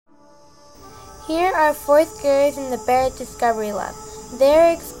Here are fourth graders in the Barrett Discovery Lab.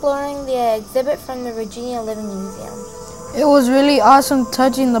 They're exploring the exhibit from the Virginia Living Museum. It was really awesome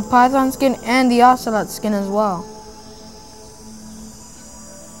touching the python skin and the ocelot skin as well.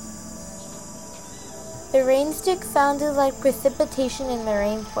 The rain stick sounded like precipitation in the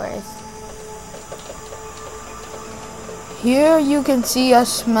rainforest. Here you can see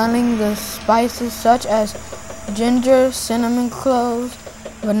us smelling the spices such as ginger, cinnamon cloves,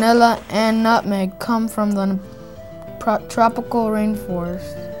 vanilla, and nutmeg come from the tropical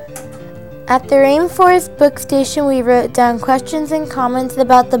rainforest. At the Rainforest Book Station, we wrote down questions and comments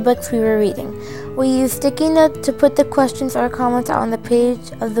about the books we were reading. We used sticky notes to put the questions or comments on the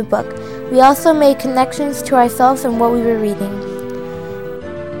page of the book. We also made connections to ourselves and what we were reading.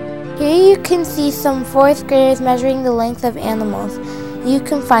 Here you can see some fourth graders measuring the length of animals you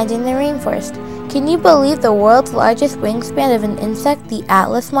can find in the rainforest. Can you believe the world's largest wingspan of an insect, the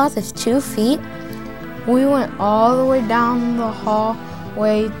atlas moth, is 2 feet? We went all the way down the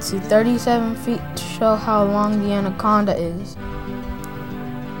hallway to 37 feet to show how long the anaconda is.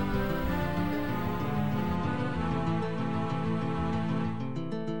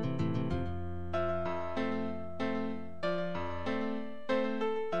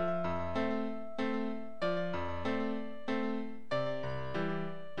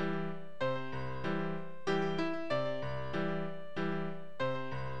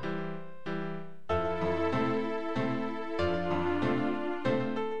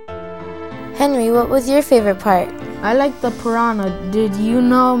 Henry, what was your favorite part? I like the piranha. Did you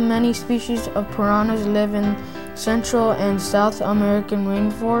know many species of piranhas live in Central and South American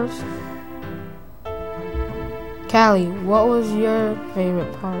rainforests? Callie, what was your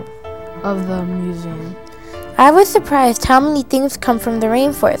favorite part of the museum? I was surprised how many things come from the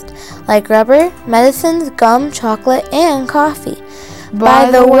rainforest, like rubber, medicines, gum, chocolate, and coffee. By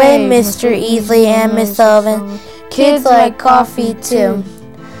the way, Mr. Easley and Miss Sullivan, kids like coffee too.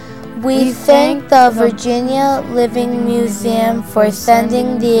 We thank the Virginia Living Museum for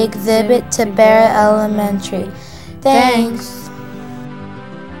sending the exhibit to Barrett Elementary. Thanks.